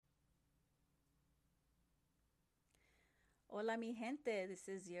Hola, mi gente. This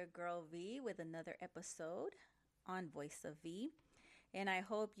is your girl V with another episode on Voice of V. And I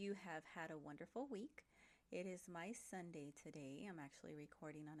hope you have had a wonderful week. It is my Sunday today. I'm actually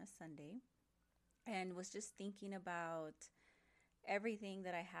recording on a Sunday and was just thinking about everything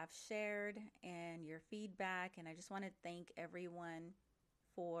that I have shared and your feedback. And I just want to thank everyone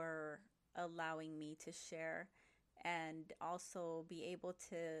for allowing me to share and also be able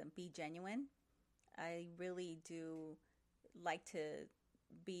to be genuine. I really do like to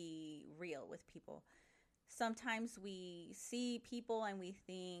be real with people. Sometimes we see people and we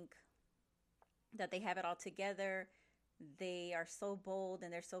think that they have it all together. They are so bold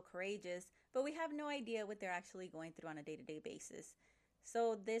and they're so courageous, but we have no idea what they're actually going through on a day to day basis.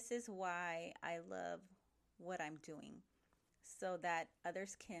 So, this is why I love what I'm doing so that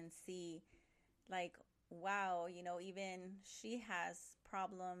others can see, like, wow, even she has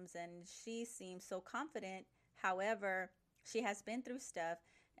problems and she seems so confident. However, she has been through stuff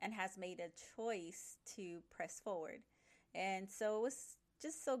and has made a choice to press forward. And so it was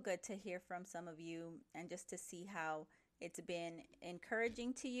just so good to hear from some of you and just to see how it's been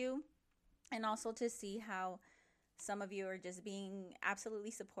encouraging to you, and also to see how some of you are just being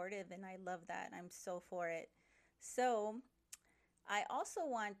absolutely supportive. And I love that. I'm so for it. So, I also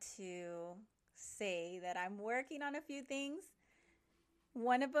want to say that I'm working on a few things.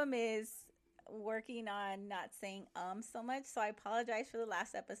 One of them is working on not saying so much. So I apologize for the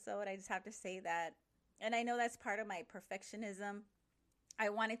last episode. I just have to say that. And I know that's part of my perfectionism. I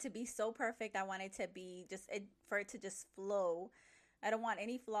want it to be so perfect. I want it to be for it to just flow. I don't want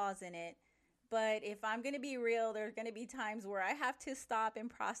any flaws in it. But if I'm going to be real, there's going to be times where I have to stop and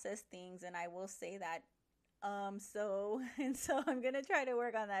process things. And I will say that and so I'm gonna try to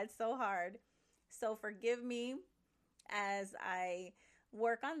work on that. It's so hard. So forgive me as I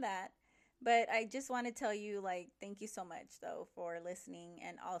work on that. But I just want to tell you, like, thank you so much though for listening.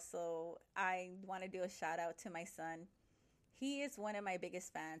 And also I want to do a shout out to my son. He is one of my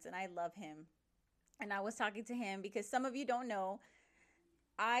biggest fans and I love him. And I was talking to him because some of you don't know,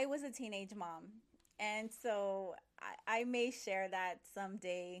 I was a teenage mom. And so I may share that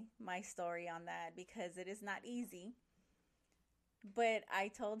someday, my story on that, because it is not easy. But I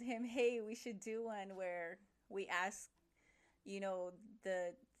told him, hey, we should do one where we ask, the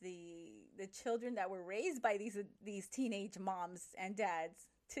children that were raised by these teenage moms and dads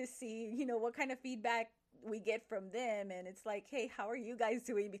to see, what kind of feedback we get from them. And it's like, hey, how are you guys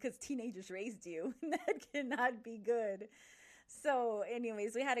doing? Because teenagers raised you. That cannot be good. So,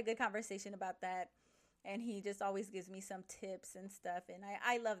 anyways, we had a good conversation about that. And he just always gives me some tips and stuff. And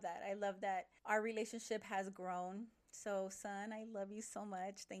I love that. I love that our relationship has grown. So, son, I love you so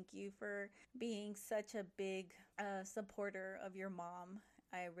much. Thank you for being such a big supporter of your mom.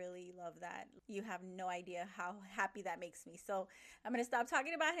 I really love that. You have no idea how happy that makes me. So I'm going to stop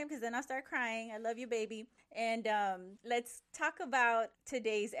talking about him because then I'll start crying. I love you, baby. And let's talk about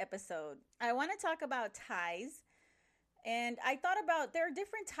today's episode. I want to talk about ties. And I thought about there are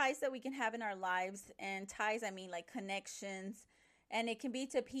different ties that we can have in our lives. And ties, I mean like connections. And it can be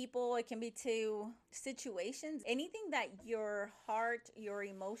to people, it can be to situations, anything that your heart, your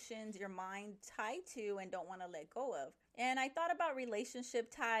emotions, your mind tie to and don't want to let go of. And I thought about relationship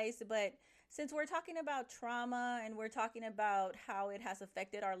ties, but since we're talking about trauma and we're talking about how it has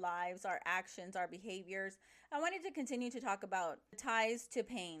affected our lives, our actions, our behaviors, I wanted to continue to talk about ties to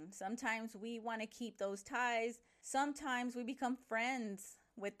pain. Sometimes we want to keep those ties. Sometimes we become friends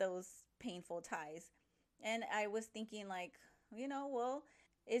with those painful ties. And I was thinking, like, well,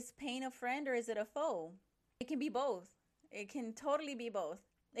 is pain a friend or is it a foe? It can be both. It can totally be both.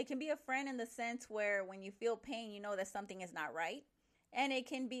 It can be a friend in the sense where when you feel pain, you know that something is not right. And it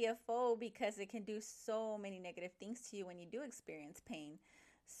can be a foe because it can do so many negative things to you when you do experience pain.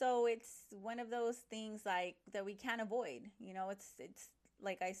 So it's one of those things like that we can't avoid. It's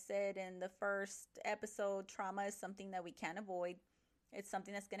like I said in the first episode, trauma is something that we can't avoid. It's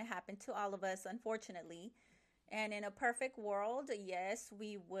something that's going to happen to all of us, unfortunately. And in a perfect world, yes,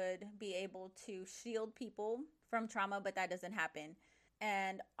 we would be able to shield people from trauma, but that doesn't happen.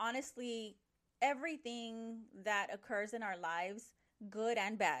 And honestly, everything that occurs in our lives, good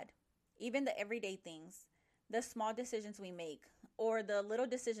and bad, even the everyday things, the small decisions we make, or the little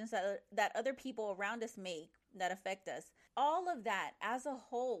decisions that other people around us make that affect us, all of that as a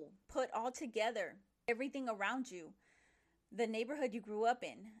whole, put all together, everything around you, the neighborhood you grew up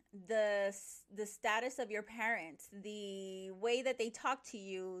in, the status of your parents, the way that they talk to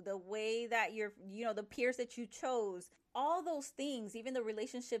you, the way that the peers that you chose, all those things, even the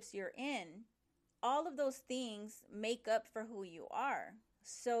relationships you're in, all of those things make up for who you are.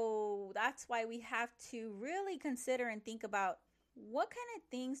 So that's why we have to really consider and think about, what kind of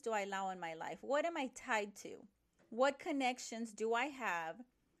things do I allow in my life? What am I tied to? What connections do I have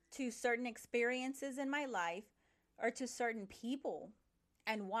to certain experiences in my life or to certain people,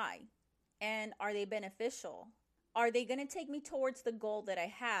 and why? And are they beneficial? Are they going to take me towards the goal that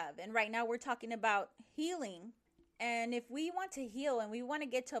I have? And right now we're talking about healing. And if we want to heal and we want to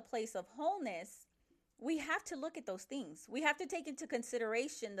get to a place of wholeness, we have to look at those things. We have to take into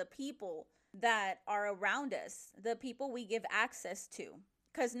consideration the people that are around us, the people we give access to,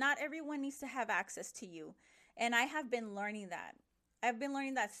 because not everyone needs to have access to you. And I have been learning that. I've been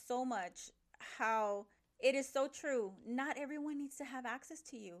learning that so much, how it is so true. Not everyone needs to have access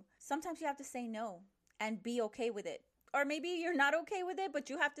to you. Sometimes you have to say no and be okay with it. Or maybe you're not okay with it, but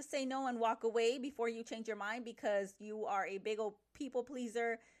you have to say no and walk away before you change your mind because you are a big old people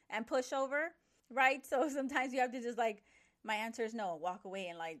pleaser and pushover, right? So sometimes you have to just like, my answer is no, walk away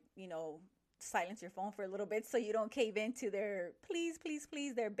and like, silence your phone for a little bit so you don't cave into their please, please,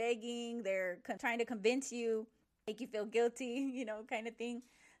 please. They're begging, they're trying to convince you, make you feel guilty, kind of thing.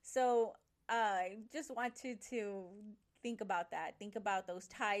 So I just want to think about that. Think about those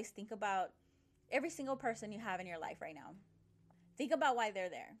ties. Think about every single person you have in your life right now. Think about why they're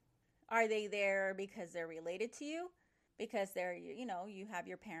there. Are they there because they're related to you? Because they're, you have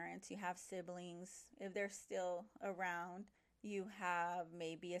your parents, you have siblings, if they're still around, you have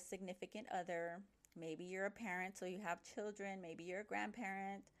maybe a significant other, maybe you're a parent, so you have children, maybe you're a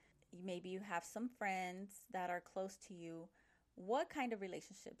grandparent, maybe you have some friends that are close to you. What kind of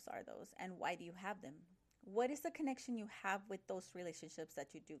relationships are those, and why do you have them? What is the connection you have with those relationships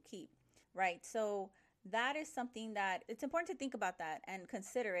that you do keep, right? So that is something that it's important to think about that and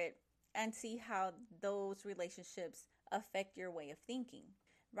consider it and see how those relationships affect your way of thinking,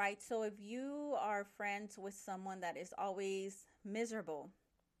 right? So if you are friends with someone that is always miserable,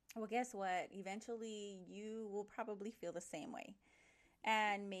 well, guess what? Eventually, you will probably feel the same way.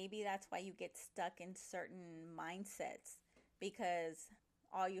 And maybe that's why you get stuck in certain mindsets, because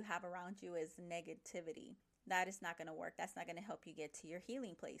all you have around you is negativity. That is not going to work. That's not going to help you get to your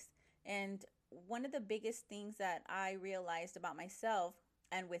healing place. And one of the biggest things that I realized about myself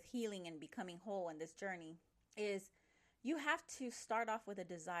and with healing and becoming whole in this journey is you have to start off with a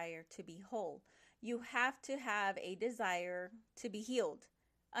desire to be whole. You have to have a desire to be healed.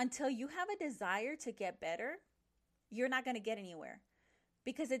 Until you have a desire to get better, you're not going to get anywhere,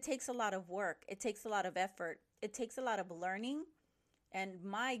 because it takes a lot of work. It takes a lot of effort. It takes a lot of learning. And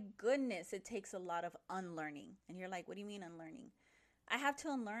my goodness, it takes a lot of unlearning. And you're like, what do you mean unlearning? I have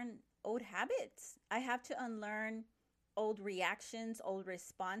to unlearn old habits. I have to unlearn old reactions, old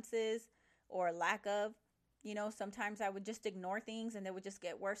responses, or lack of. Sometimes I would just ignore things and they would just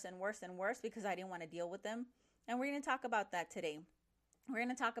get worse and worse and worse because I didn't want to deal with them. And we're going to talk about that today. We're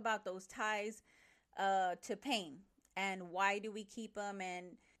going to talk about those ties to pain and why do we keep them. And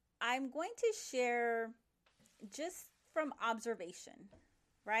I'm going to share just from observation,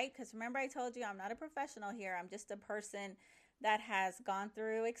 right? Because remember, I told you I'm not a professional here. I'm just a person that has gone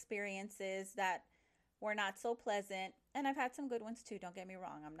through experiences that were not so pleasant. And I've had some good ones too. Don't get me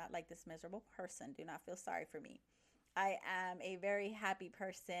wrong. I'm not like this miserable person. Do not feel sorry for me. I am a very happy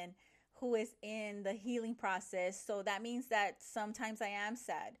person who is in the healing process. So that means that sometimes I am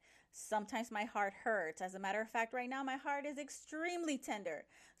sad. Sometimes my heart hurts. As a matter of fact, right now my heart is extremely tender.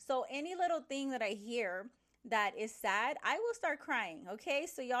 So any little thing that I hear that is sad, I will start crying. Okay,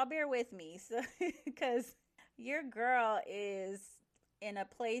 so y'all bear with me. So because your girl is in a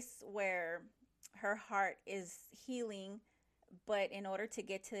place where her heart is healing, but in order to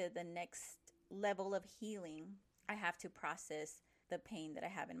get to the next level of healing, I have to process the pain that I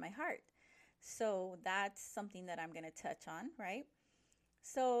have in my heart. So that's something that I'm going to touch on, right?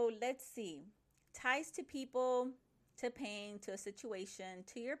 So let's see. Ties to people, to pain, to a situation,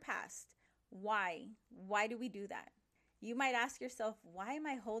 to your past. Why? Why do we do that? You might ask yourself, why am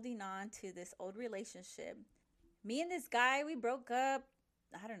I holding on to this old relationship? Me and this guy, we broke up,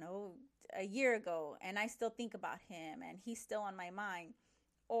 I don't know, a year ago, and I still think about him and he's still on my mind.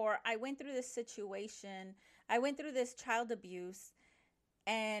 Or I went through this situation, I went through this child abuse,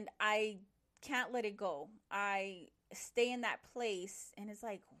 and I can't let it go. I stay in that place, and it's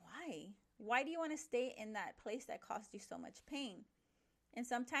like, why? Why do you want to stay in that place that caused you so much pain? And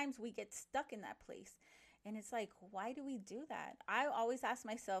sometimes we get stuck in that place. And it's like, why do we do that? I always ask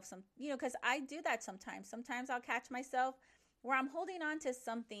myself because I do that sometimes. Sometimes I'll catch myself where I'm holding on to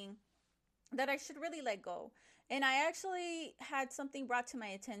something that I should really let go. And I actually had something brought to my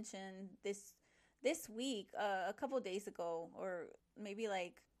attention this week, a couple of days ago, or maybe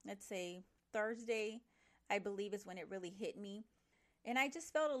like, let's say Thursday, I believe is when it really hit me. And I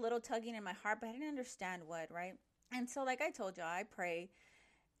just felt a little tugging in my heart, but I didn't understand what, right? And so, like I told you, I pray.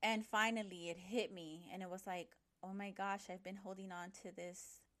 And finally, it hit me. And it was like, oh my gosh, I've been holding on to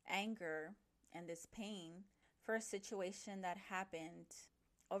this anger and this pain for a situation that happened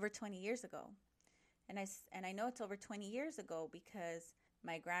over 20 years ago. And I know it's over 20 years ago because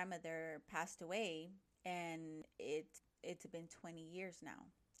my grandmother passed away, and it's been 20 years now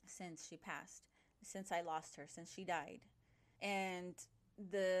since she passed, since I lost her, since she died. And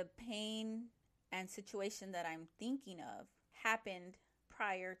the pain and situation that I'm thinking of happened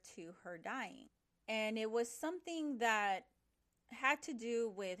prior to her dying. And it was something that had to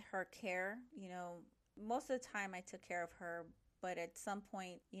do with her care. Most of the time I took care of her, but at some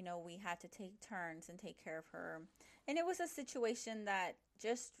point, we had to take turns and take care of her. And it was a situation that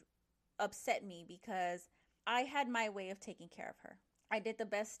just upset me because I had my way of taking care of her. I did the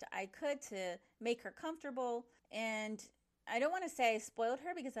best I could to make her comfortable. And I don't want to say I spoiled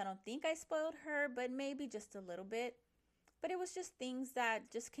her because I don't think I spoiled her, but maybe just a little bit. But it was just things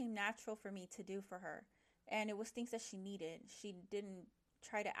that just came natural for me to do for her. And it was things that she needed. She didn't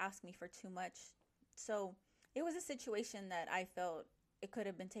try to ask me for too much. So it was a situation that I felt it could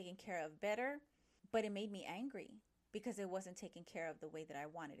have been taken care of better, but it made me angry because it wasn't taken care of the way that I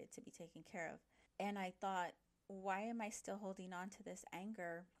wanted it to be taken care of. And I thought, why am I still holding on to this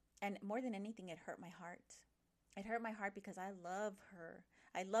anger? And more than anything, it hurt my heart. It hurt my heart because I love her.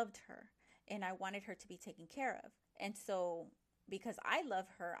 I loved her and I wanted her to be taken care of. And so because I love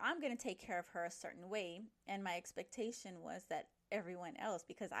her, I'm going to take care of her a certain way. And my expectation was that everyone else,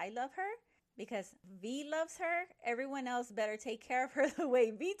 because I love her, because V loves her, everyone else better take care of her the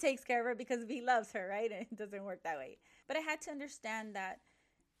way V takes care of her because V loves her, right? And it doesn't work that way. But I had to understand that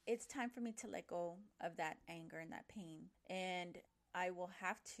it's time for me to let go of that anger and that pain. And I will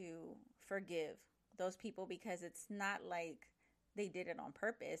have to forgive those people because it's not like they did it on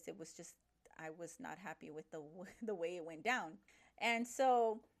purpose. It was just I was not happy with the way it went down. And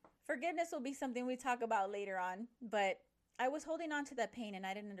so forgiveness will be something we talk about later on, but I was holding on to that pain and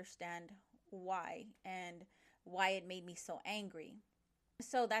I didn't understand why and why it made me so angry.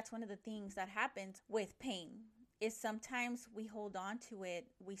 So that's one of the things that happens with pain is sometimes we hold on to it,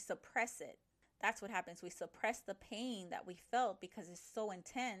 we suppress it. That's what happens. We suppress the pain that we felt because it's so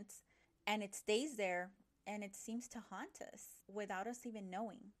intense and it stays there and it seems to haunt us without us even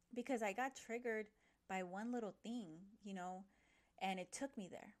knowing. Because I got triggered by one little thing, and it took me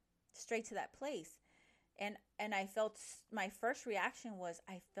there, straight to that place. And I felt, my first reaction was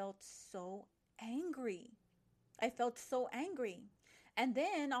I felt so angry. I felt so angry. And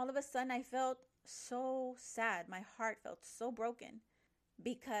then all of a sudden I felt so sad. My heart felt so broken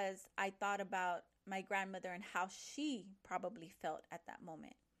because I thought about my grandmother and how she probably felt at that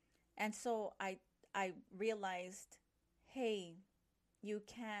moment. And so I realized, hey, you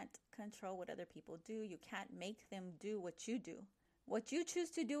can't control what other people do. You can't make them do what you do. What you choose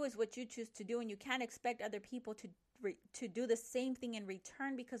to do is what you choose to do, and you can't expect other people to do the same thing in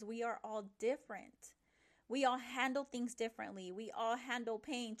return because we are all different. We all handle things differently. We all handle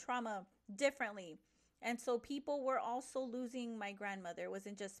pain, trauma differently. And so people were also losing my grandmother. It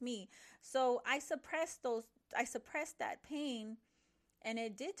wasn't just me. So I suppressed that pain, and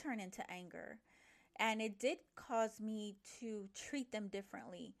it did turn into anger. And it did cause me to treat them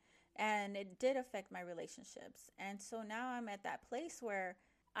differently. And it did affect my relationships. And so now I'm at that place where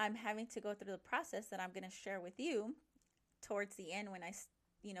I'm having to go through the process that I'm going to share with you towards the end when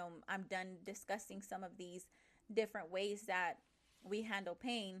I'm done discussing some of these different ways that we handle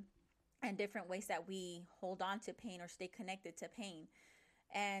pain and different ways that we hold on to pain or stay connected to pain.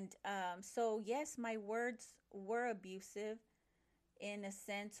 And so, yes, my words were abusive in a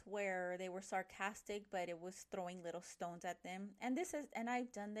sense where they were sarcastic, but it was throwing little stones at them. And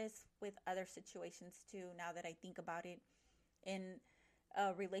I've done this with other situations too, now that I think about it, in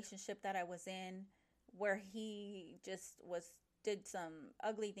a relationship that I was in where he just did some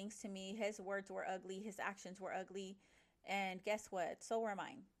ugly things to me. His words were ugly, his actions were ugly, and guess what? So were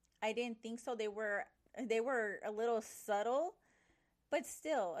mine. I didn't think so. They were a little subtle, but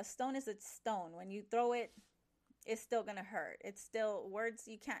still, a stone is a stone. When you throw it, it's still going to hurt. It's still words,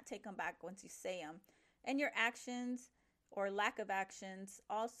 you can't take them back once you say them. And your actions or lack of actions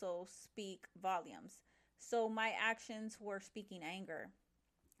also speak volumes. So my actions were speaking anger.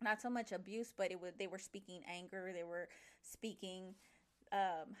 Not so much abuse, but they were speaking anger. They were speaking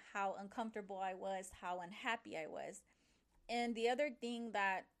how uncomfortable I was, how unhappy I was. And the other thing,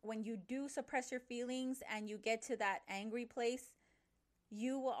 that when you do suppress your feelings and you get to that angry place,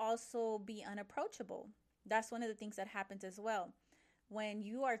 you will also be unapproachable. That's one of the things that happens as well. When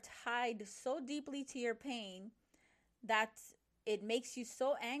you are tied so deeply to your pain, that it makes you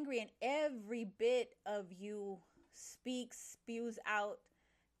so angry, and every bit of you spews out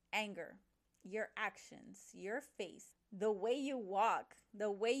anger. Your actions, your face, the way you walk, the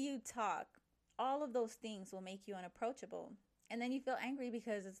way you talk, all of those things will make you unapproachable. And then you feel angry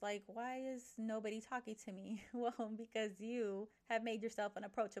because it's like, why is nobody talking to me? Well, because you have made yourself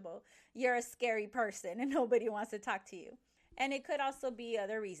unapproachable. You're a scary person and nobody wants to talk to you. And it could also be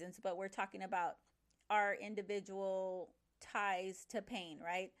other reasons, but we're talking about our individual ties to pain,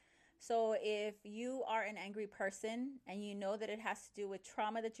 right? So if you are an angry person and you know that it has to do with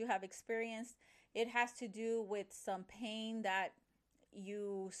trauma that you have experienced, it has to do with some pain that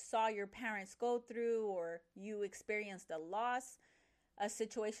you saw your parents go through, or you experienced a loss, a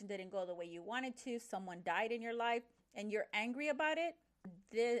situation didn't go the way you wanted to, someone died in your life, and you're angry about it,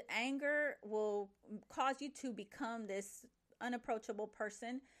 the anger will cause you to become this unapproachable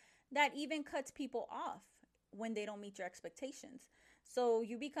person that even cuts people off when they don't meet your expectations. So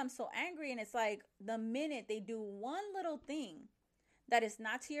you become so angry, and it's like the minute they do one little thing that is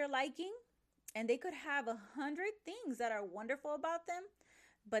not to your liking, and they could have 100 things that are wonderful about them,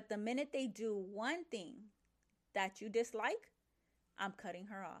 but the minute they do one thing that you dislike, I'm cutting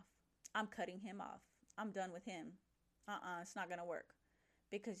her off. I'm cutting him off. I'm done with him. It's not going to work,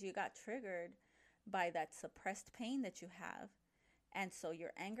 because you got triggered by that suppressed pain that you have. And so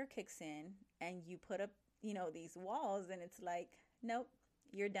your anger kicks in and you put up, these walls, and it's like, nope,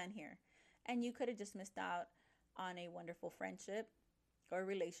 you're done here. And you could have just missed out on a wonderful friendship or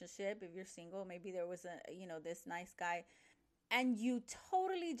relationship. If you're single, maybe there was this nice guy, and you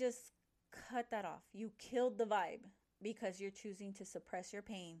totally just cut that off. You killed the vibe because you're choosing to suppress your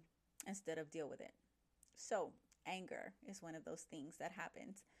pain instead of deal with it. So anger is one of those things that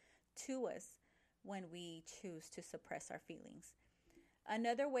happens to us when we choose to suppress our feelings.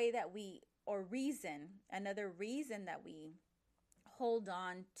 Another reason that we hold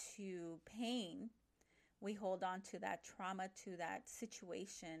on to pain, we hold on to that trauma, to that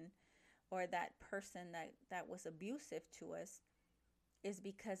situation, or that person that was abusive to us, is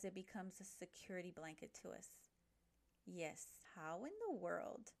because it becomes a security blanket to us. Yes, how in the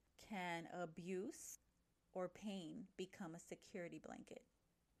world can abuse or pain become a security blanket?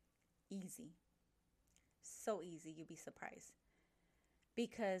 Easy. So easy, you'd be surprised.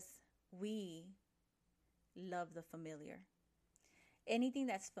 Because we love the familiar. Anything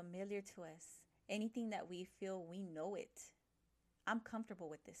that's familiar to us, anything that we feel we know it. I'm comfortable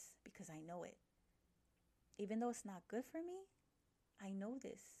with this because I know it. Even though it's not good for me, I know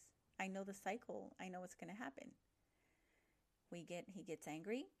this. I know the cycle. I know what's going to happen. He gets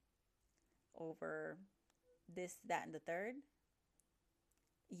angry over this, that, and the third.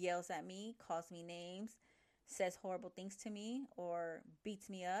 Yells at me, calls me names, says horrible things to me, or beats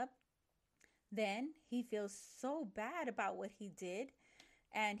me up. Then he feels so bad about what he did,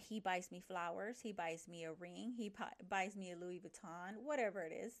 and he buys me flowers. He buys me a ring. He buys me a Louis Vuitton, whatever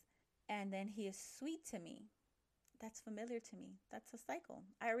it is. And then he is sweet to me. That's familiar to me. That's a cycle.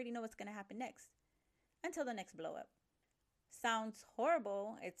 I already know what's going to happen next until the next blow up. Sounds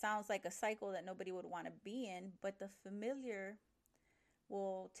horrible. It sounds like a cycle that nobody would want to be in, but the familiar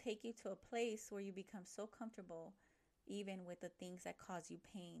will take you to a place where you become so comfortable, even with the things that cause you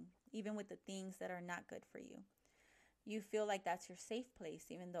pain, even with the things that are not good for you. You feel like that's your safe place,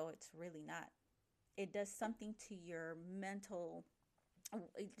 even though it's really not. It does something to your mental,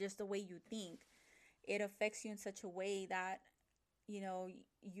 just the way you think. It affects you in such a way that,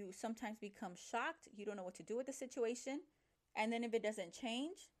 you sometimes become shocked. You don't know what to do with the situation. And then if it doesn't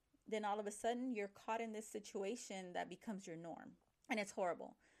change, then all of a sudden you're caught in this situation that becomes your norm. And it's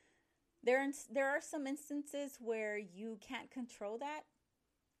horrible. There are some instances where you can't control that.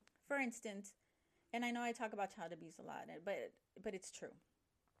 For instance, and I know I talk about child abuse a lot, but it's true.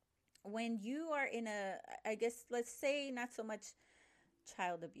 When you are in let's say not so much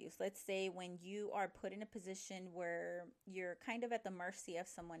child abuse. Let's say when you are put in a position where you're kind of at the mercy of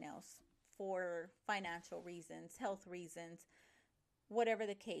someone else for financial reasons, health reasons, whatever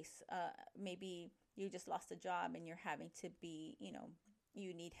the case. Maybe you just lost a job and you're having to be,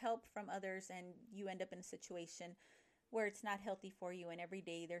 you need help from others, and you end up in a situation where it's not healthy for you, and every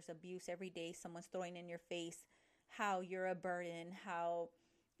day there's abuse. Every day someone's throwing in your face how you're a burden, how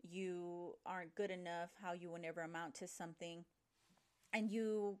you aren't good enough, how you will never amount to something, and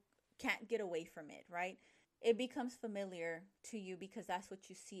you can't get away from it, right? It becomes familiar to you because that's what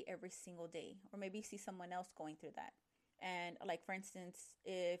you see every single day. Or maybe you see someone else going through that. And like, for instance,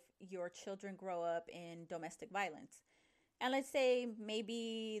 if your children grow up in domestic violence, and let's say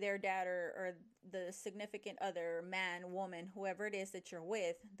maybe their dad or the significant other, man, woman, whoever it is that you're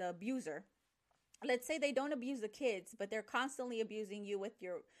with, the abuser, let's say they don't abuse the kids, but they're constantly abusing you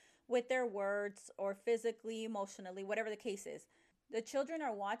with their words or physically, emotionally, whatever the case is. The children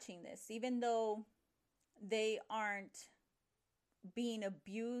are watching this, even though they aren't being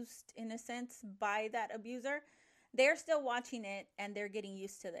abused in a sense by that abuser. They're still watching it and they're getting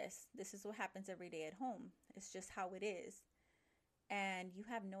used to this. This is what happens every day at home. It's just how it is. And you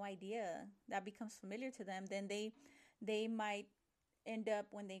have no idea. That becomes familiar to them. Then they might end up,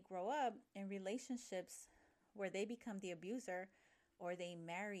 when they grow up, in relationships where they become the abuser, or they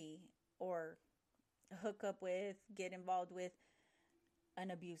marry or hook up with, get involved with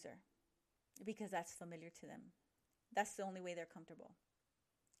an abuser, because that's familiar to them. That's the only way they're comfortable.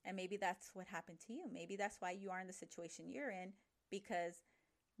 And maybe that's what happened to you. Maybe that's why you are in the situation you're in, because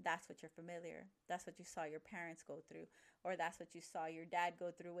that's what you're familiar. That's what you saw your parents go through, or that's what you saw your dad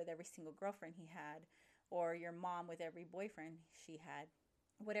go through with every single girlfriend he had, or your mom with every boyfriend she had,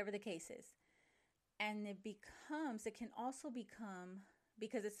 whatever the case is. And it can also become,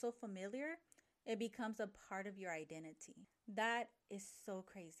 because it's so familiar, it becomes a part of your identity. That is so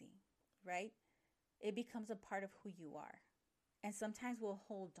crazy, right? It becomes a part of who you are. And sometimes we'll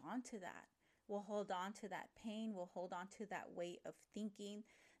hold on to that. We'll hold on to that pain. We'll hold on to that way of thinking,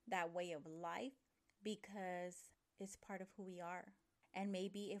 that way of life, because it's part of who we are. And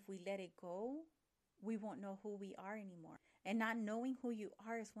maybe if we let it go, we won't know who we are anymore. And not knowing who you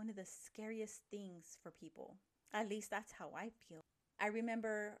are is one of the scariest things for people. At least that's how I feel. I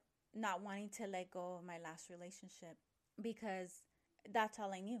remember not wanting to let go of my last relationship because that's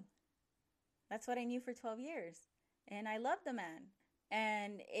all I knew. That's what I knew for 12 years. And I loved the man.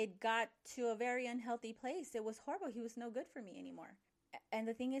 And it got to a very unhealthy place. It was horrible. He was no good for me anymore. And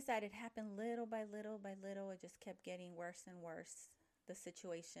the thing is that it happened little by little by little. It just kept getting worse and worse, the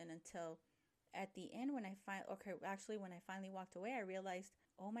situation, until at the end, when I finally walked away, I realized,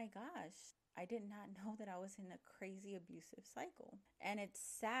 oh my gosh, I did not know that I was in a crazy abusive cycle. And it's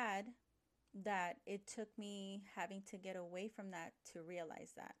sad that it took me having to get away from that to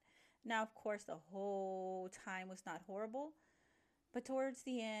realize that. Now, of course, the whole time was not horrible, but towards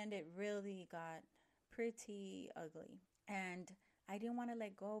the end, it really got pretty ugly. And I didn't want to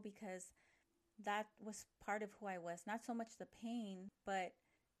let go, because that was part of who I was. Not so much the pain, but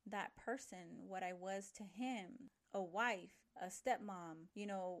that person, what I was to him, a wife, a stepmom.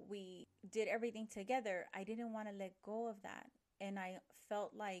 We did everything together. I didn't want to let go of that. And I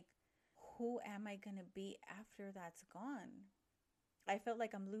felt like, who am I going to be after that's gone? I felt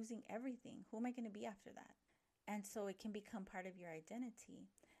like I'm losing everything. Who am I going to be after that? And so it can become part of your identity,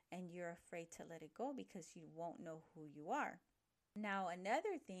 and you're afraid to let it go because you won't know who you are. Now,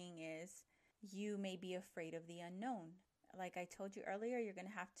 another thing is, you may be afraid of the unknown. Like I told you earlier, you're going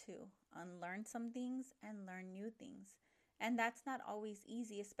to have to unlearn some things and learn new things. And that's not always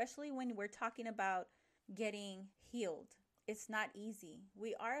easy, especially when we're talking about getting healed. It's not easy.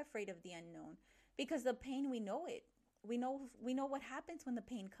 We are afraid of the unknown because the pain, we know it. We know what happens when the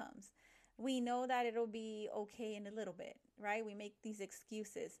pain comes. We know that it'll be okay in a little bit, right? We make these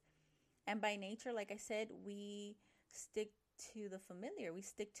excuses. And by nature, like I said, we stick to the familiar. We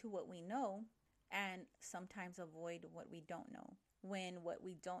stick to what we know, and sometimes avoid what we don't know. When what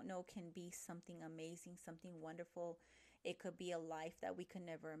we don't know can be something amazing, something wonderful. It could be a life that we could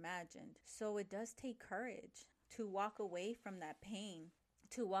never imagine. So it does take courage to walk away from that pain,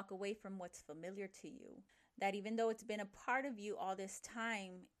 to walk away from what's familiar to you. That even though it's been a part of you all this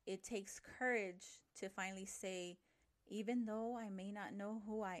time, it takes courage to finally say, even though I may not know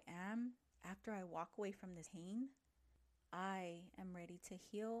who I am, after I walk away from this pain, I am ready to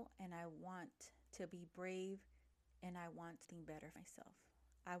heal, and I want to be brave, and I want something better for myself.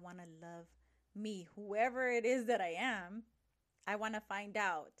 I want to love me, whoever it is that I am. I want to find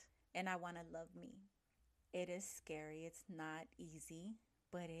out, and I want to love me. It is scary. It's not easy,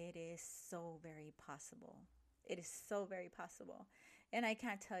 but it is so very possible. It is so very possible. And I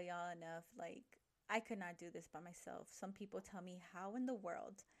can't tell y'all enough, I could not do this by myself. Some people tell me, how in the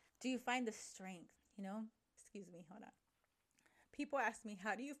world do you find the strength? Excuse me, hold on. People ask me,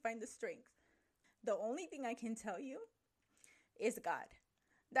 how do you find the strength? The only thing I can tell you is God.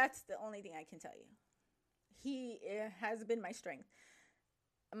 That's the only thing I can tell you. He has been my strength.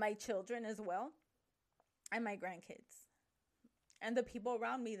 My children as well, and my grandkids, and the people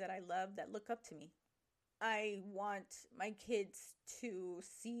around me that I love, that look up to me. I want my kids to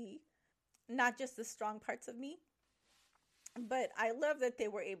see not just the strong parts of me, but I love that they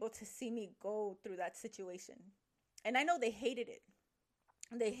were able to see me go through that situation. And I know they hated it.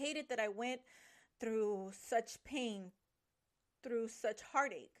 They hated that I went through such pain, through such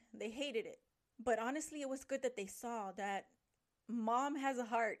heartache. They hated it. But honestly, it was good that they saw that mom has a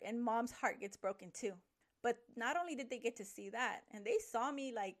heart and mom's heart gets broken too. But not only did they get to see that, and they saw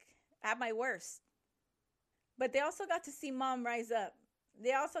me like at my worst, but they also got to see mom rise up.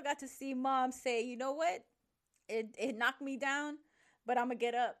 They also got to see mom say, you know what? It knocked me down, but I'm going to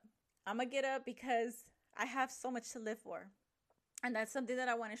get up. I'm going to get up because I have so much to live for. And that's something that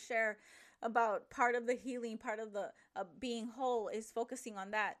I want to share about part of the healing, part of the being whole is focusing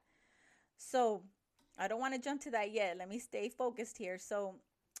on that. So I don't want to jump to that yet. Let me stay focused here. So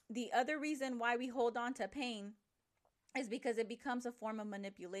the other reason why we hold on to pain is because it becomes a form of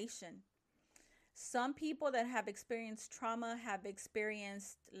manipulation. Some people that have experienced trauma, have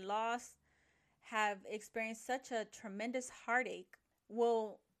experienced loss, have experienced such a tremendous heartache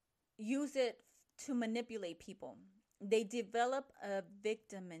will use it to manipulate people. They develop a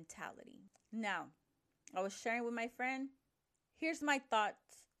victim mentality. Now, I was sharing with my friend, here's my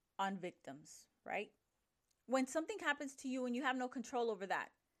thoughts on victims, right? When something happens to you and you have no control over that,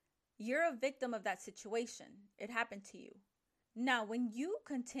 you're a victim of that situation. It happened to you. Now, when you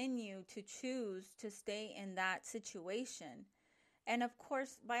continue to choose to stay in that situation, and of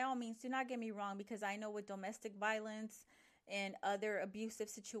course, by all means, do not get me wrong, because I know with domestic violence and other abusive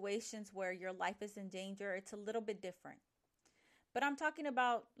situations where your life is in danger, it's a little bit different. But I'm talking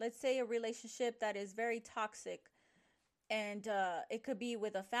about, let's say, a relationship that is very toxic. And it could be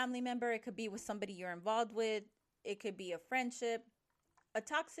with a family member. It could be with somebody you're involved with. It could be a friendship, a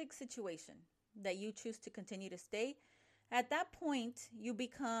toxic situation that you choose to continue to stay. At that point, you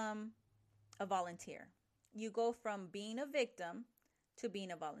become a volunteer. You go from being a victim to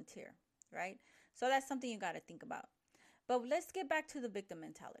being a volunteer, right? So that's something you got to think about. But let's get back to the victim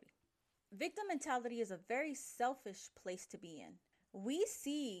mentality. Victim mentality is a very selfish place to be in. We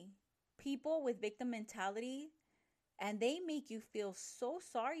see people with victim mentality and they make you feel so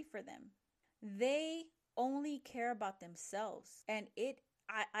sorry for them. They only care about themselves. And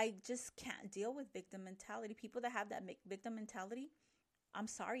I just can't deal with victim mentality. People that have that victim mentality, I'm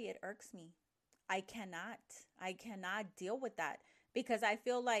sorry, it irks me. I cannot deal with that because I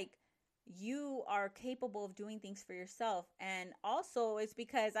feel like you are capable of doing things for yourself. And also it's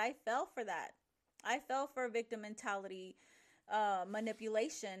because I fell for that. I fell for victim mentality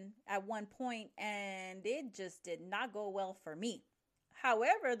manipulation at one point, and it just did not go well for me.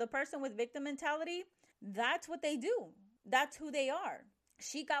 However, the person with victim mentality, that's what they do. That's who they are.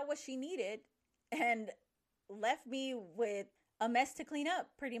 She got what she needed and left me with a mess to clean up,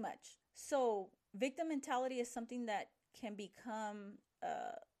 pretty much. So victim mentality is something that can become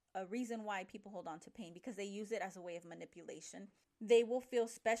a reason why people hold on to pain, because they use it as a way of manipulation. They will feel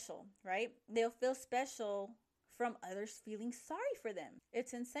special, right? They'll feel special from others feeling sorry for them.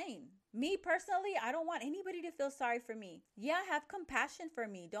 It's insane. Me personally, I don't want anybody to feel sorry for me. Yeah, have compassion for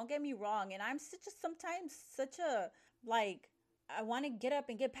me. Don't get me wrong. And I'm sometimes such a, like, I want to get up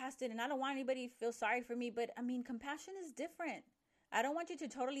and get past it, and I don't want anybody to feel sorry for me. But I mean, compassion is different. I don't want you to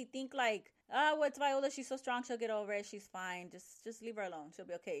totally think like, what's Viola? She's so strong. She'll get over it. She's fine. Just leave her alone. She'll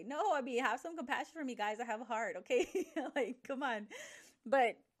be okay. No, I mean, have some compassion for me, guys. I have a heart. Okay. Like, come on.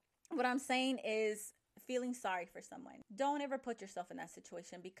 But what I'm saying is feeling sorry for someone. Don't ever put yourself in that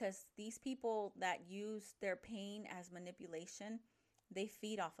situation, because these people that use their pain as manipulation, they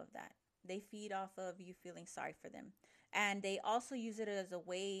feed off of that. They feed off of you feeling sorry for them. And they also use it as a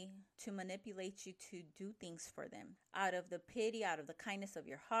way to manipulate you to do things for them out of the pity, out of the kindness of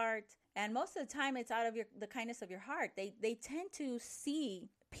your heart. And most of the time it's out of the kindness of your heart. They tend to see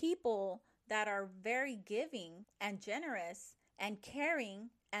people that are very giving and generous and caring,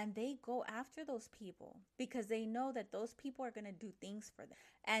 and they go after those people because they know that those people are going to do things for them.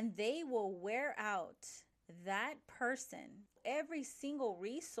 And they will wear out that person, every single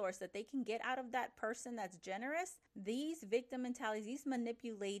resource that they can get out of that person that's generous. These victim mentalities, these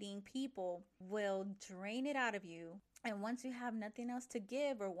manipulating people will drain it out of you. And once you have nothing else to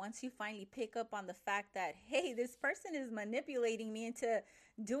give, or once you finally pick up on the fact that, hey, this person is manipulating me into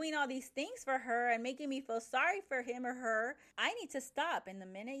doing all these things for her and making me feel sorry for him or her, I need to stop. And the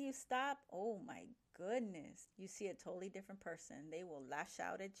minute you stop, oh my goodness, you see a totally different person. They will lash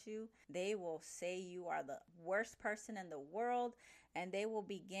out at you. They will say you are the worst person in the world, and they will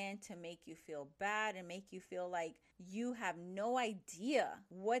begin to make you feel bad and make you feel like you have no idea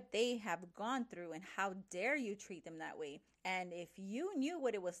what they have gone through and how dare you treat them that way. And if you knew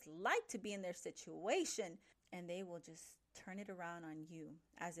what it was like to be in their situation, and they will just turn it around on you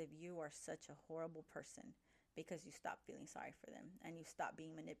as if you are such a horrible person because you stop feeling sorry for them and you stop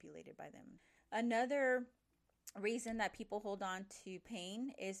being manipulated by them. Another reason that people hold on to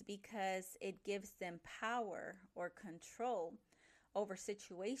pain is because it gives them power or control over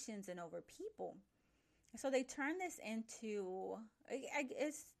situations and over people. So they turn this into,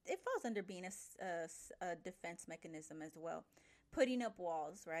 it falls under being a defense mechanism as well, putting up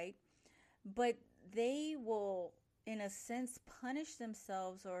walls, right? But they will, in a sense, punish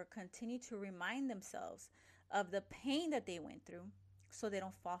themselves or continue to remind themselves of the pain that they went through so they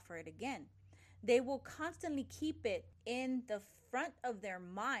don't fall for it again. They will constantly keep it in the front of their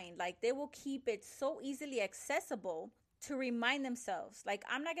mind. Like they will keep it so easily accessible to remind themselves, like,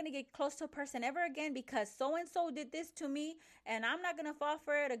 I'm not going to get close to a person ever again because so and so did this to me and I'm not going to fall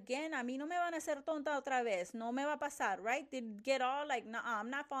for it again. A mí no me van a hacer tonta otra vez. No me va a pasar, right? They get all like, nah,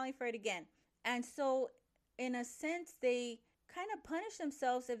 I'm not falling for it again. And so, in a sense, they kind of punish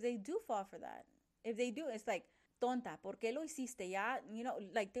themselves if they do fall for that. If they do, it's like, tonta, ¿por qué lo hiciste? Ya,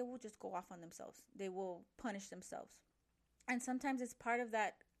 like they will just go off on themselves. They will punish themselves. And sometimes it's part of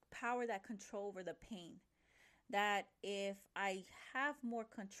that power, that control over the pain. That if I have more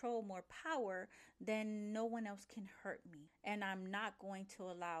control, more power, then no one else can hurt me. And I'm not going to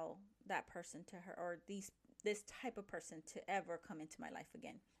allow that person to hurt, or this type of person to ever come into my life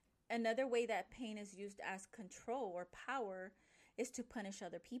again. Another way that pain is used as control or power is to punish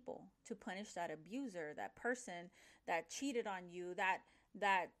other people, to punish that abuser, that person that cheated on you,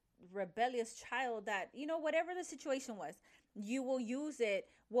 that rebellious child, that, whatever the situation was, you will use it.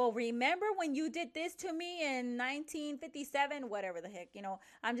 Well, remember when you did this to me in 1957, whatever the heck,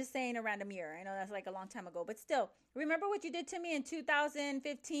 I'm just saying a random year. I know that's like a long time ago, but still, remember what you did to me in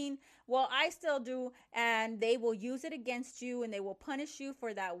 2015? Well, I still do. And they will use it against you, and they will punish you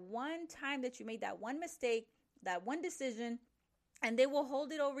for that one time that you made that one mistake, that one decision, and they will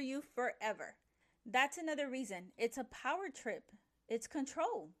hold it over you forever. That's another reason. It's a power trip. It's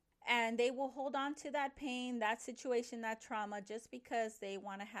control. And they will hold on to that pain, that situation, that trauma, just because they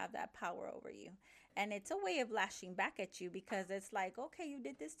want to have that power over you. And it's a way of lashing back at you, because it's like, okay, you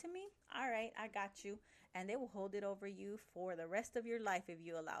did this to me. All right, I got you. And they will hold it over you for the rest of your life if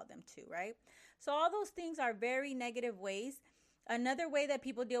you allow them to, right? So all those things are very negative ways. Another way that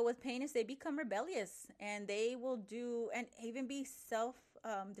people deal with pain is they become rebellious, and they will do, and even be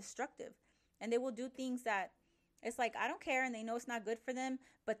self-destructive. And they will do things that, it's like, I don't care, and they know it's not good for them,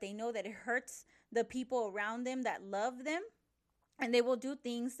 but they know that it hurts the people around them that love them. And they will do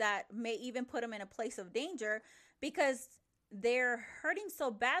things that may even put them in a place of danger, because they're hurting so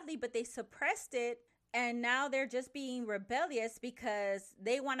badly, but they suppressed it. And now they're just being rebellious because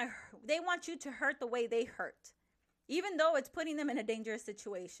they want you to hurt the way they hurt, even though it's putting them in a dangerous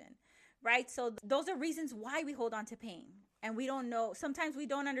situation, right? So those are reasons why we hold on to pain. And we don't know, sometimes we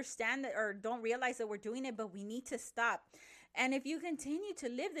don't understand that, or don't realize that we're doing it, but we need to stop. And if you continue to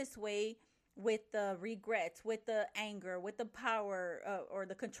live this way, with the regrets, with the anger, with the power, or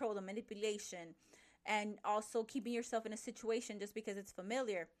the control, the manipulation, and also keeping yourself in a situation just because it's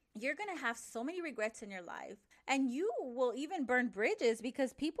familiar, you're going to have so many regrets in your life. And you will even burn bridges,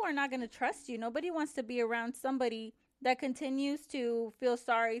 because people are not going to trust you. Nobody wants to be around somebody that continues to feel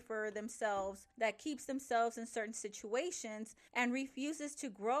sorry for themselves, that keeps themselves in certain situations, and refuses to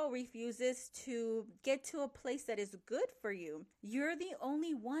grow, refuses to get to a place that is good for you. You're the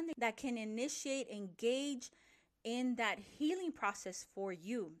only one that can initiate, engage in that healing process for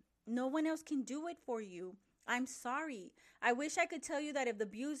you. No one else can do it for you. I'm sorry. I wish I could tell you that if the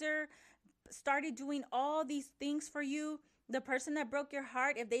abuser started doing all these things for you, the person that broke your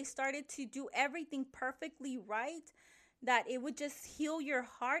heart, if they started to do everything perfectly right, that it would just heal your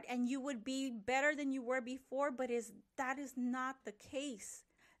heart and you would be better than you were before. But that is not the case.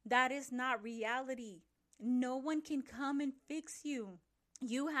 That is not reality. No one can come and fix you.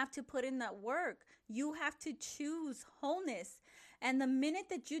 You have to put in that work. You have to choose wholeness. And the minute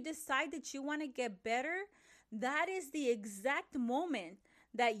that you decide that you want to get better, that is the exact moment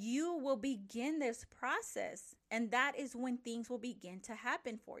that you will begin this process. And that is when things will begin to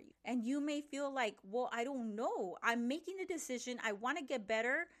happen for you. And you may feel like, well, I don't know. I'm making a decision. I want to get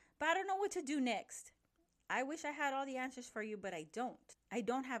better, but I don't know what to do next. I wish I had all the answers for you, but I don't. I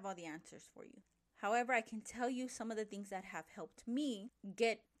don't have all the answers for you. However, I can tell you some of the things that have helped me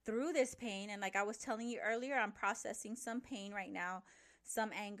get through this pain. And like I was telling you earlier, I'm processing some pain right now,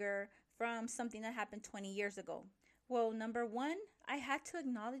 some anger from something that happened 20 years ago. Well, number one, I had to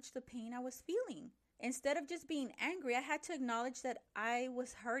acknowledge the pain I was feeling. Instead of just being angry, I had to acknowledge that I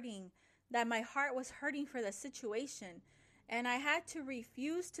was hurting, that my heart was hurting for the situation. And I had to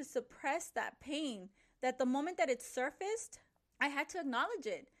refuse to suppress that pain, that the moment that it surfaced, I had to acknowledge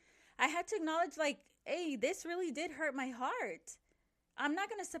it. I had to acknowledge, like, hey, this really did hurt my heart. I'm not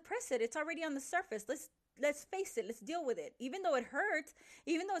going to suppress it. It's already on the surface. Let's face it. Let's deal with it. Even though it hurts,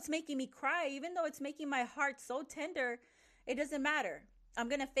 even though it's making me cry, even though it's making my heart so tender, it doesn't matter. I'm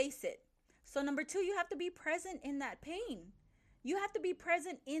going to face it. So number two, you have to be present in that pain. You have to be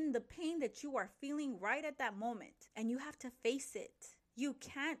present in the pain that you are feeling right at that moment. And you have to face it. You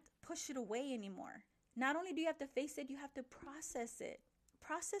can't push it away anymore. Not only do you have to face it, you have to process it.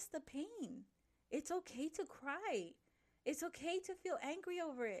 Process the pain. It's okay to cry. It's okay to feel angry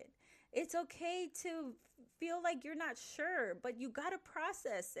over it. It's okay to feel like you're not sure, but you got to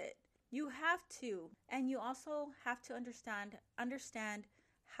process it. You have to. And you also have to understand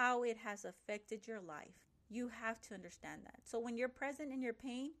how it has affected your life. You have to understand that. So when you're present in your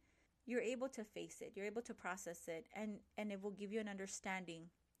pain, you're able to face it. You're able to process it, and it will give you an understanding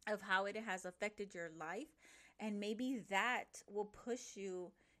of how it has affected your life. And maybe that will push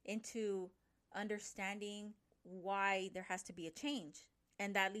you into understanding why there has to be a change.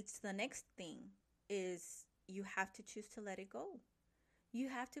 And that leads to the next thing is you have to choose to let it go. You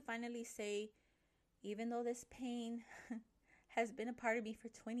have to finally say, even though this pain has been a part of me for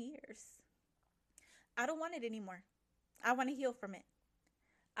 20 years, I don't want it anymore. I want to heal from it.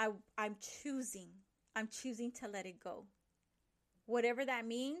 I'm choosing to let it go. Whatever that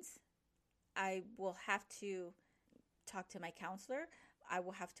means, I will have to talk to my counselor. I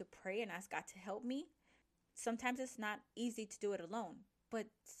will have to pray and ask God to help me. Sometimes it's not easy to do it alone, but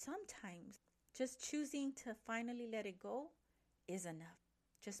sometimes just choosing to finally let it go is enough.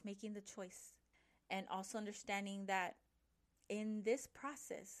 Just making the choice. And also understanding that in this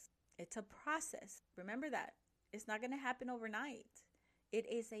process, it's a process. Remember that. It's not going to happen overnight. It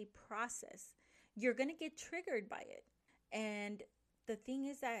is a process. You're going to get triggered by it. And the thing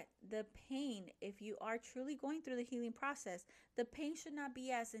is that the pain, if you are truly going through the healing process, the pain should not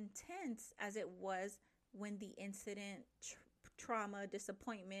be as intense as it was when the incident, trauma,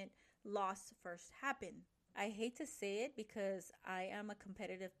 disappointment, loss first happened. I hate to say it because I am a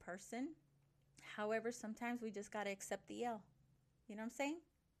competitive person. However, sometimes we just got to accept the L. You know what I'm saying?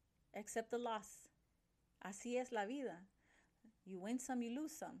 Accept the loss. Así es la vida. You win some, you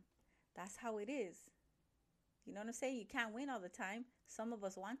lose some. That's how it is. You know what I'm saying? You can't win all the time. Some of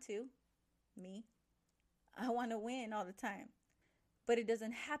us want to. Me. I want to win all the time. But it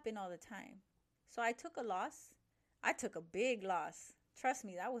doesn't happen all the time. So I took a loss. I took a big loss. Trust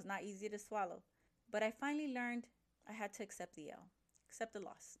me, that was not easy to swallow. But I finally learned I had to accept the L. Accept the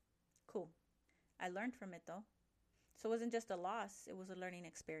loss. Cool. I learned from it though. So it wasn't just a loss, it was a learning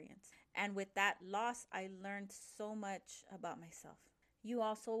experience. And with that loss, I learned so much about myself. You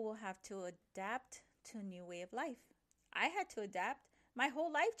also will have to adapt to a new way of life. I had to adapt. My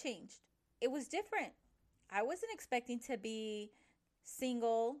whole life changed. It was different. I wasn't expecting to be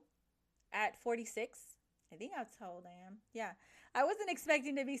single at 46. I think that's how old I am. Yeah. I wasn't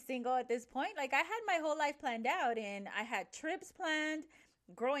expecting to be single at this point. Like I had my whole life planned out and I had trips planned,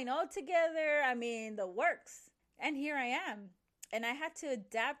 growing old together. I mean, the works. And here I am. And I had to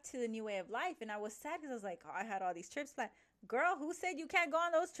adapt to the new way of life. And I was sad because I was like, oh, I had all these trips planned. Girl, who said you can't go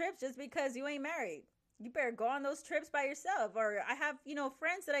on those trips just because you ain't married? You better go on those trips by yourself. Or I have,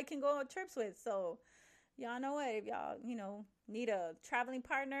 friends that I can go on trips with. So y'all know what? If y'all, need a traveling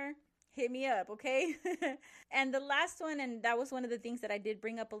partner, hit me up, okay? And the last one, and that was one of the things that I did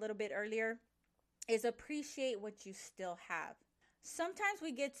bring up a little bit earlier, is appreciate what you still have. Sometimes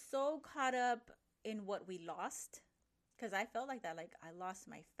we get so caught up in what we lost, because I felt like that. Like I lost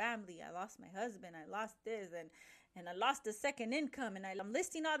my family, I lost my husband, I lost this, and I lost the second income, and I'm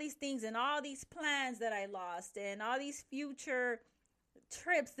listing all these things and all these plans that I lost and all these future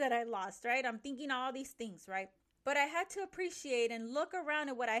trips that I lost, right? I'm thinking all these things, right? But I had to appreciate and look around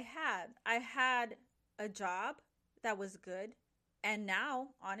at what I had. I had a job that was good. And now,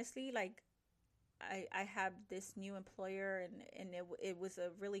 honestly, like I have this new employer and it was a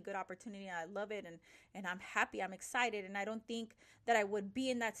really good opportunity. And I love it. And I'm happy. I'm excited. And I don't think that I would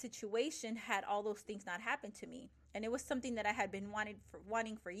be in that situation had all those things not happened to me. And it was something that I had been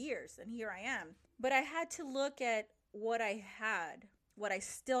wanting for years. And here I am. But I had to look at what I had, what I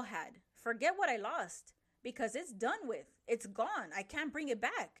still had. Forget what I lost. Because it's done with. It's gone. I can't bring it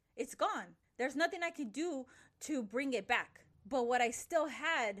back. It's gone. There's nothing I can do to bring it back. But what I still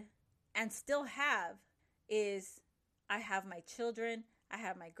had and still have is I have my children. I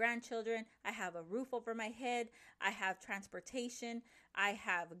have my grandchildren. I have a roof over my head. I have transportation. I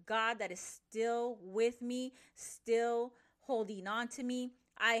have God that is still with me, still holding on to me.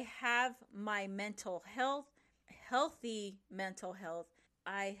 I have my mental health, healthy mental health.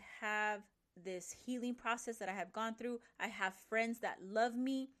 I have this healing process that I have gone through. I have friends that love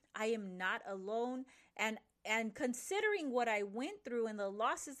me. I am not alone. And considering what I went through and the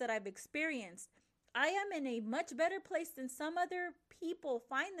losses that I've experienced, I am in a much better place than some other people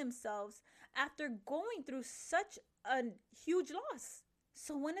find themselves after going through such a huge loss.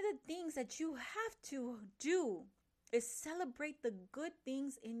 So one of the things that you have to do is celebrate the good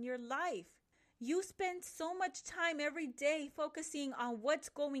things in your life. You spend so much time every day focusing on what's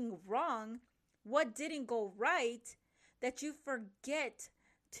going wrong, what didn't go right, that you forget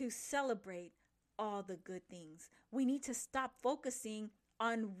to celebrate all the good things. We need to stop focusing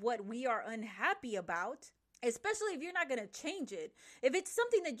on what we are unhappy about, especially if you're not going to change it. If it's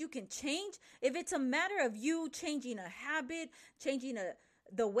something that you can change, if it's a matter of you changing a habit, changing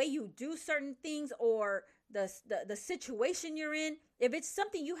the way you do certain things, or the situation you're in, if it's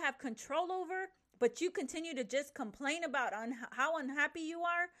something you have control over, but you continue to just complain about how unhappy you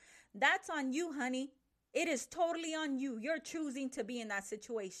are, that's on you, honey. It is totally on you. You're choosing to be in that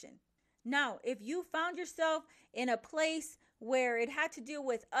situation. Now, if you found yourself in a place where it had to deal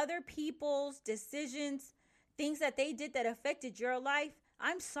with other people's decisions, things that they did that affected your life,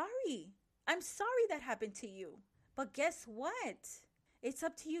 I'm sorry. I'm sorry that happened to you. But guess what? It's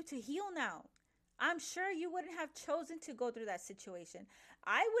up to you to heal now. I'm sure you wouldn't have chosen to go through that situation.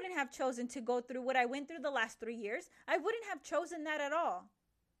 I wouldn't have chosen to go through what I went through the last 3 years. I wouldn't have chosen that at all.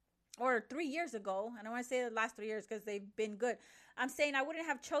 Or 3 years ago. I don't want to say the last 3 years because they've been good. I'm saying I wouldn't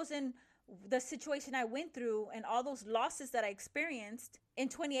have chosen the situation I went through and all those losses that I experienced in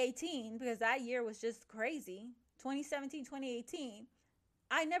 2018, because that year was just crazy. 2017, 2018.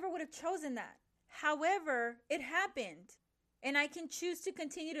 I never would have chosen that. However, it happened. And I can choose to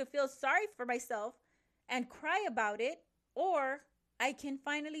continue to feel sorry for myself and cry about it, or I can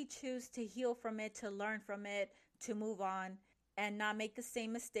finally choose to heal from it, to learn from it, to move on and not make the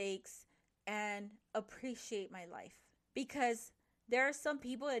same mistakes and appreciate my life. Because there are some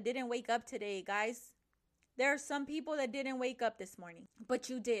people that didn't wake up today, guys. There are some people that didn't wake up this morning, but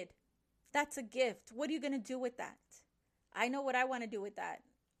you did. That's a gift. What are you going to do with that? I know what I want to do with that.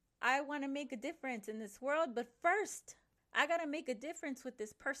 I want to make a difference in this world, but first, I got to make a difference with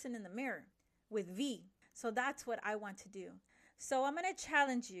this person in the mirror, with V. So that's what I want to do. So I'm going to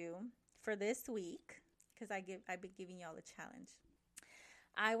challenge you for this week, because I've been giving y'all a challenge.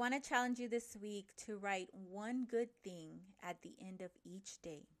 I want to challenge you this week to write one good thing at the end of each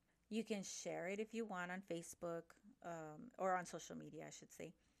day. You can share it if you want on Facebook, or on social media, I should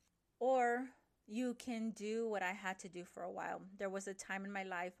say. Or you can do what I had to do for a while. There was a time in my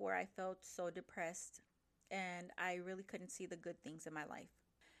life where I felt so depressed and I really couldn't see the good things in my life.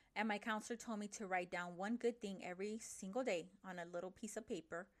 And my counselor told me to write down one good thing every single day on a little piece of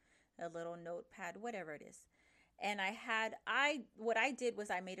paper, a little notepad, whatever it is. And what I did was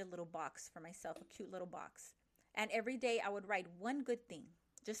I made a little box for myself, a cute little box. And every day I would write one good thing,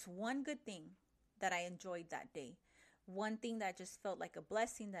 just one good thing that I enjoyed that day. One thing that just felt like a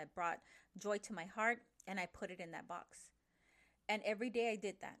blessing that brought joy to my heart, and I put it in that box. And every day I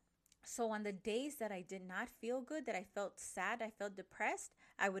did that. So on the days that I did not feel good, that I felt sad, I felt depressed,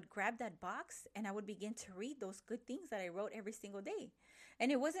 I would grab that box and I would begin to read those good things that I wrote every single day.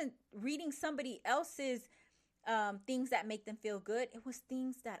 And it wasn't reading somebody else's things that make them feel good. It was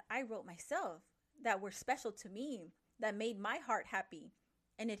things that I wrote myself that were special to me, that made my heart happy,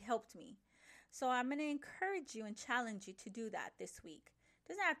 and it helped me. So I'm going to encourage you and challenge you to do that this week. It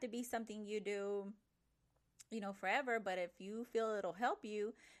doesn't have to be something you do, forever, but if you feel it'll help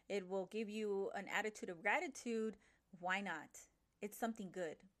you, it will give you an attitude of gratitude, why not? It's something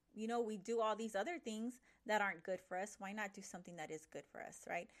good. We do all these other things that aren't good for us. Why not do something that is good for us,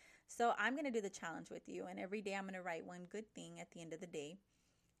 right? So I'm going to do the challenge with you, and every day I'm going to write one good thing at the end of the day,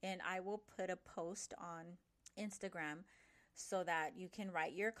 and I will put a post on Instagram so that you can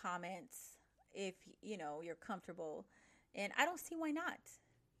write your comments if you're comfortable. And I don't see why not.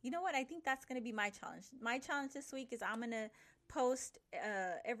 You know what? I think that's going to be my challenge. My challenge this week is I'm going to post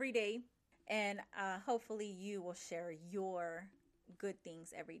every day, and hopefully you will share your good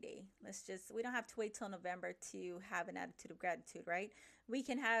things every day. We don't have to wait till November to have an attitude of gratitude, right? We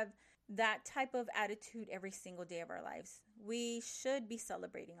can have that type of attitude every single day of our lives. We should be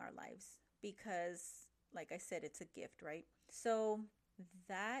celebrating our lives because, like I said, it's a gift, right? So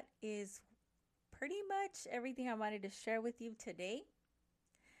that is pretty much everything I wanted to share with you today.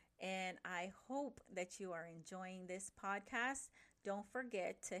 And I hope that you are enjoying this podcast. Don't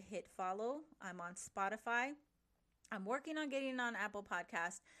forget to hit follow. I'm on Spotify. I'm working on getting on Apple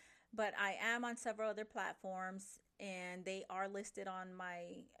Podcasts, but I am on several other platforms, and they are listed on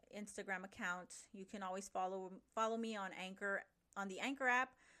my Instagram account. You can always follow me on Anchor, on the Anchor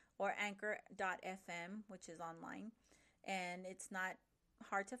app, or anchor.fm, which is online. And it's not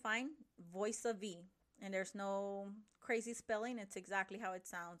hard to find. Voice of V. And there's no crazy spelling. It's exactly how it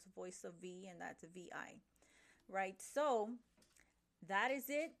sounds. Voice of V, and that's VI. Right? So That is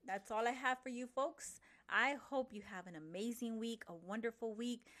it. That's all I have for you folks. I hope you have an amazing week, a wonderful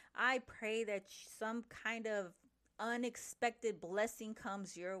week. I pray that some kind of unexpected blessing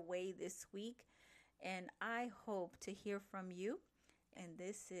comes your way this week. And I hope to hear from you. And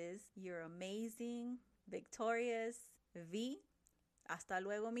this is your amazing, victorious V. Hasta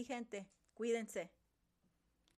luego, mi gente. Cuídense.